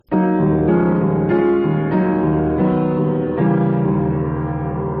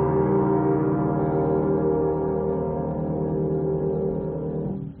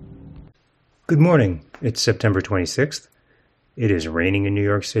Good morning. It's September 26th. It is raining in New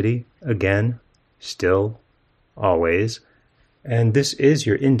York City, again, still, always. And this is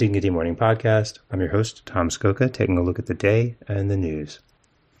your Indignity Morning Podcast. I'm your host, Tom Skoka, taking a look at the day and the news.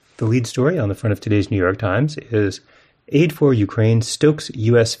 The lead story on the front of today's New York Times is Aid for Ukraine stokes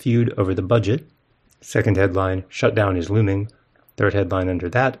U.S. feud over the budget. Second headline, Shutdown is looming. Third headline under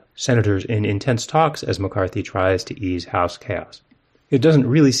that, Senators in intense talks as McCarthy tries to ease House chaos. It doesn't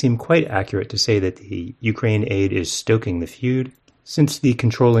really seem quite accurate to say that the Ukraine aid is stoking the feud, since the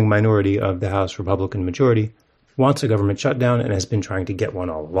controlling minority of the House Republican majority wants a government shutdown and has been trying to get one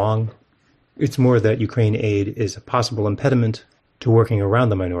all along. It's more that Ukraine aid is a possible impediment to working around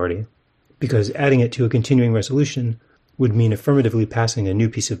the minority, because adding it to a continuing resolution would mean affirmatively passing a new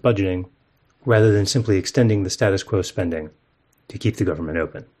piece of budgeting, rather than simply extending the status quo spending to keep the government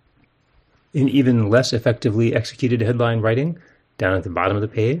open. In even less effectively executed headline writing, down at the bottom of the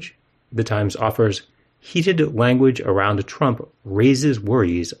page, the Times offers heated language around Trump raises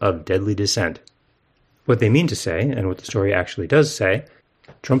worries of deadly dissent. What they mean to say, and what the story actually does say,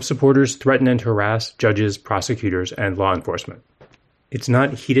 Trump supporters threaten and harass judges, prosecutors, and law enforcement. It's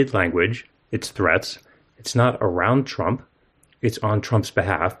not heated language, it's threats. It's not around Trump, it's on Trump's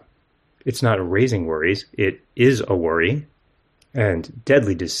behalf. It's not raising worries, it is a worry. And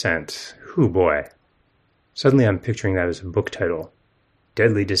deadly dissent, hoo boy. Suddenly I'm picturing that as a book title,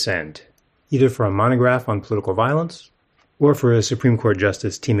 Deadly Dissent, either for a monograph on political violence or for a Supreme Court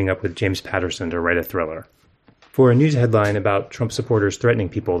justice teaming up with James Patterson to write a thriller. For a news headline about Trump supporters threatening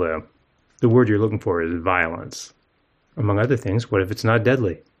people, though, the word you're looking for is violence. Among other things, what if it's not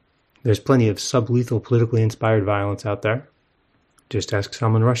deadly? There's plenty of sublethal politically inspired violence out there. Just ask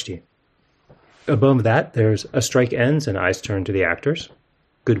Salman Rushdie. Above that, there's a strike ends and eyes turn to the actors.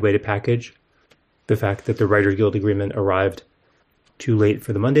 Good way to package the fact that the Writers Guild agreement arrived too late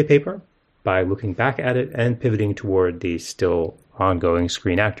for the Monday paper by looking back at it and pivoting toward the still ongoing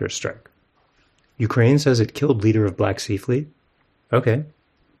Screen Actors strike. Ukraine says it killed leader of Black Sea Fleet. Okay.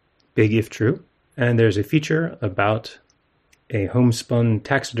 Big if true. And there's a feature about a homespun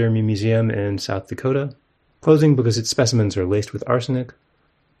taxidermy museum in South Dakota, closing because its specimens are laced with arsenic,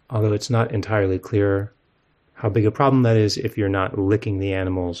 although it's not entirely clear how big a problem that is if you're not licking the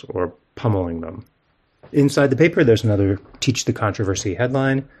animals or pummeling them. Inside the paper, there's another Teach the Controversy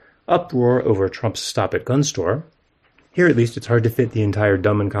headline, Uproar over Trump's Stop at Gun Store. Here, at least, it's hard to fit the entire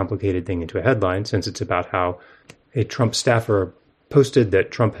dumb and complicated thing into a headline, since it's about how a Trump staffer posted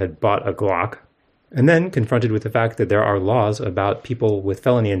that Trump had bought a Glock, and then, confronted with the fact that there are laws about people with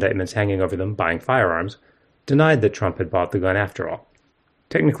felony indictments hanging over them buying firearms, denied that Trump had bought the gun after all.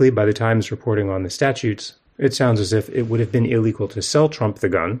 Technically, by the Times reporting on the statutes, it sounds as if it would have been illegal to sell Trump the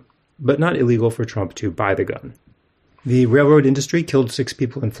gun, but not illegal for Trump to buy the gun. The railroad industry killed 6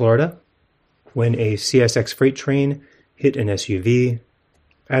 people in Florida when a CSX freight train hit an SUV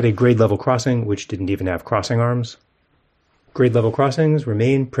at a grade-level crossing which didn't even have crossing arms. Grade-level crossings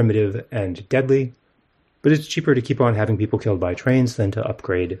remain primitive and deadly, but it's cheaper to keep on having people killed by trains than to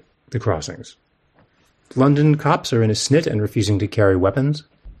upgrade the crossings. London cops are in a snit and refusing to carry weapons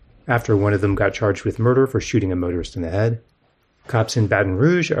after one of them got charged with murder for shooting a motorist in the head. Cops in Baton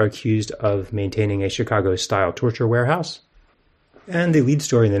Rouge are accused of maintaining a Chicago-style torture warehouse. And the lead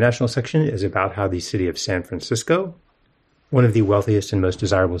story in the national section is about how the city of San Francisco, one of the wealthiest and most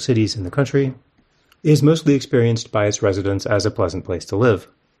desirable cities in the country, is mostly experienced by its residents as a pleasant place to live,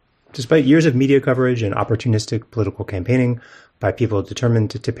 despite years of media coverage and opportunistic political campaigning by people determined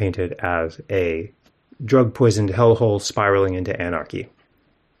to paint it as a drug-poisoned hellhole spiraling into anarchy.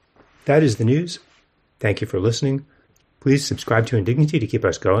 That is the news. Thank you for listening. Please subscribe to Indignity to keep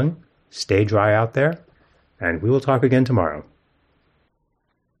us going. Stay dry out there, and we will talk again tomorrow.